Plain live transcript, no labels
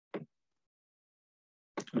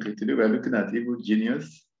Okay, today we're looking at Evil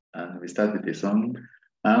Genius, and we start with the song,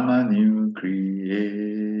 I'm a new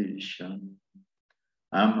creation,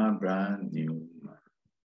 I'm a brand new man.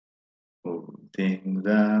 Oh, things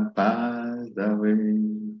are passed away,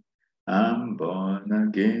 I'm born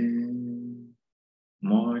again,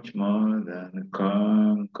 much more than a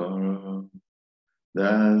conqueror,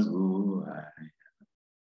 that's who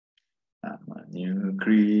I'm a new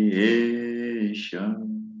creation,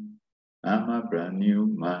 I'm a brand new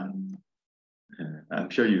man.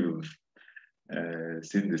 I'm sure you've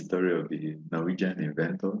seen the story of the Norwegian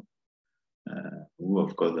inventor, who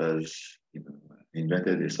of course has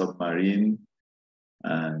invented a submarine,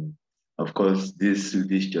 and of course this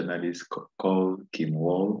Swedish journalist called Kim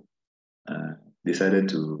Wall uh, decided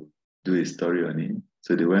to do a story on him.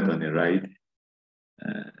 So they went on a ride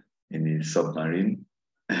uh, in his submarine,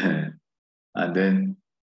 and then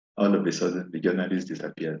all of a sudden the journalist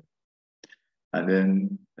disappeared, and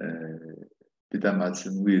then Peter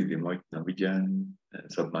Madsen, who is the Norwegian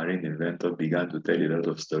submarine inventor, began to tell a lot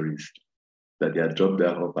of stories that they had dropped her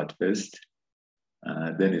off at first.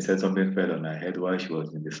 Then he said something fell on her head while she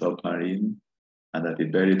was in the submarine, and that they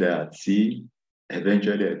buried her at sea.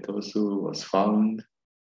 Eventually, a torso was found.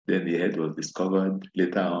 Then the head was discovered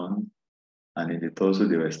later on, and in the torso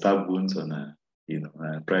there were stab wounds on a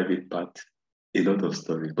private part. A lot of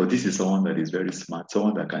stories. But this is someone that is very smart,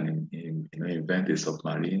 someone that can invent a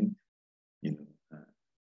submarine, you know,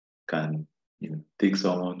 can take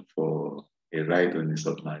someone for a ride on a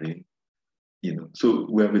submarine. So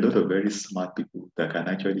we have a lot of very smart people that can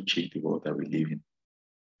actually change the world that we live in.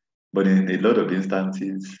 But in a lot of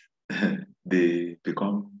instances, they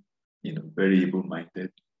become, very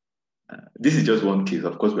evil-minded. This is just one case.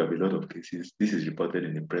 Of course, we have a lot of cases. This is reported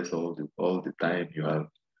in the press all the time. You have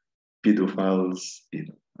pedophiles,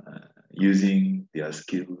 using their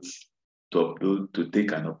skills to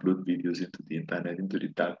take and upload videos into the internet, into the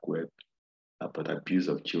dark web, about abuse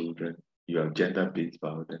of children. You have gender-based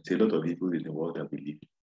violence. A lot of evil in the world that we live in.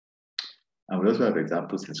 And we also have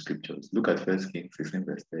examples in scriptures. Look at 1 Kings 16,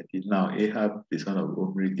 verse 30. Now Ahab, the son of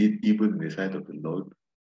Omri, did evil in the sight of the Lord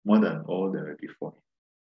more than all that were before him.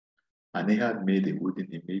 And Ahab made a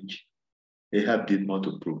wooden image. Ahab did more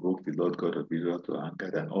to provoke the Lord God of Israel to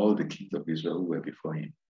anger than all the kings of Israel who were before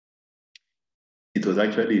him. It was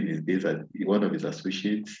actually in his days that one of his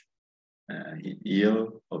associates,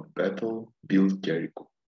 Hiel of Bethel, built Jericho.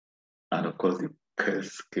 And of course, the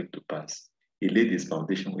curse came to pass. He laid his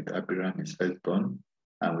foundation with Abiram, his firstborn,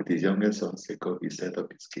 and with his youngest son, Jacob, he set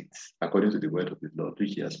up his gates, according to the word of the Lord,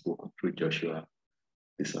 which he has spoken through Joshua,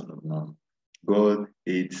 the son of Nun. God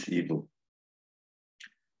hates evil.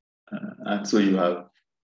 And so you have,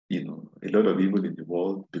 a lot of evil in the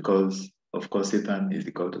world because, of course, Satan is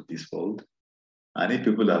the God of this world. And if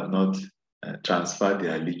people have not transferred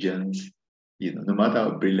their allegiance, no matter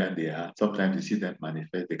how brilliant they are, sometimes you see them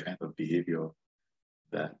manifest the kind of behavior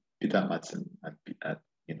that Peter Madsen had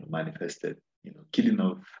manifested, killing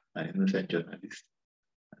of an innocent journalist,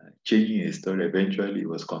 changing his story. Eventually, he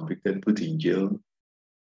was convicted, put in jail.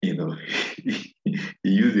 He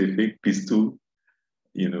used a fake pistol,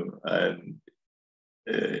 and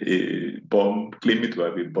a bomb, claiming to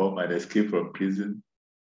have a bomb, and escaped from prison,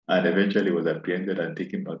 and eventually was apprehended and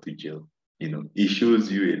taken back to jail. It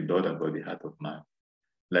shows you a lot about the heart of man.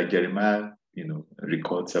 Like Jeremiah,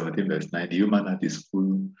 records 17 verse 9, the human heart is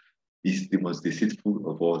full, is the most deceitful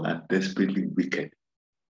of all and desperately wicked.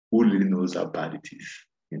 Who really knows how bad it is?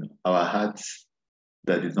 Our hearts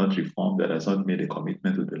that is not reformed, that has not made a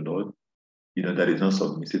commitment to the Lord, that is not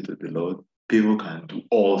submissive to the Lord, people can do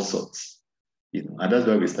all sorts. And that's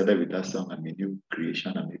why we started with that song, I'm a new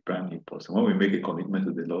creation, I'm a brand new person. When we make a commitment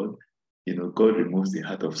to the Lord, God removes the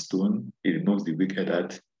heart of stone, He removes the wicked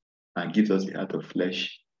heart and gives us the heart of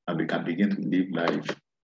flesh, and we can begin to live life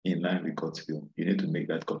in line with God's will. You need to make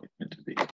that commitment today.